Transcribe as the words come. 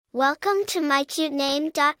Welcome to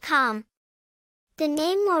mycutename.com. The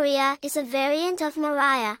name Mauriah is a variant of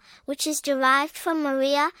Mauriah, which is derived from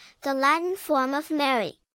Maria, the Latin form of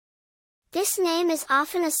Mary. This name is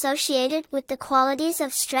often associated with the qualities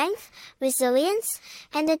of strength, resilience,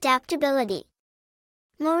 and adaptability.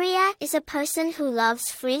 Mauriah is a person who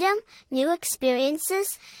loves freedom, new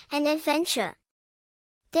experiences, and adventure.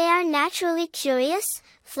 They are naturally curious,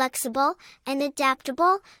 flexible, and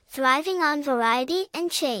adaptable, thriving on variety and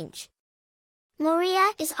change.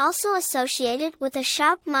 Mauriah is also associated with a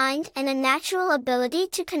sharp mind and a natural ability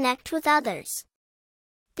to connect with others.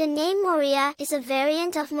 The name Mauriah is a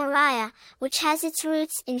variant of Mauriah, which has its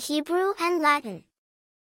roots in Hebrew and Latin.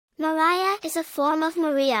 Mauriah is a form of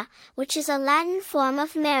Maria, which is a Latin form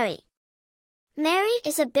of Mary. Mary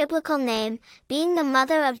is a biblical name, being the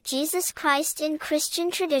mother of Jesus Christ in Christian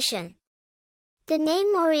tradition. The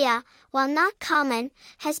name Mauriah, while not common,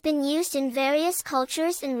 has been used in various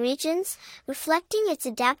cultures and regions, reflecting its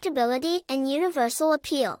adaptability and universal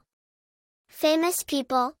appeal. Famous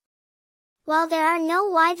people. While there are no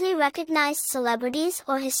widely recognized celebrities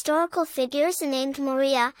or historical figures named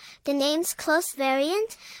Mauriah, the name's close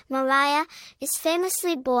variant, Mauriah, is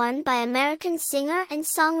famously borne by American singer and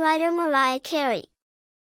songwriter Mariah Carey.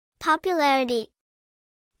 Popularity.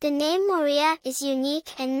 The name Mauriah is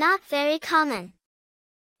unique and not very common.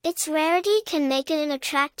 Its rarity can make it an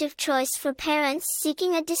attractive choice for parents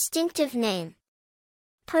seeking a distinctive name.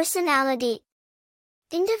 Personality.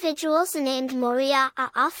 Individuals named Mauriah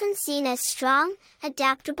are often seen as strong,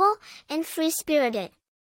 adaptable, and free-spirited.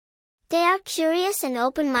 They are curious and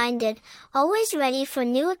open-minded, always ready for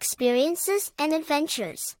new experiences and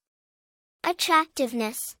adventures.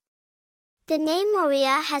 Attractiveness. The name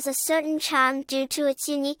Mauriah has a certain charm due to its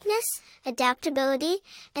uniqueness, adaptability,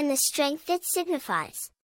 and the strength it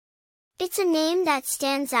signifies. It's a name that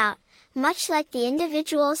stands out, much like the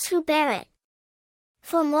individuals who bear it.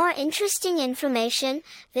 For more interesting information,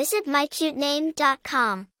 visit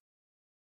mycutename.com.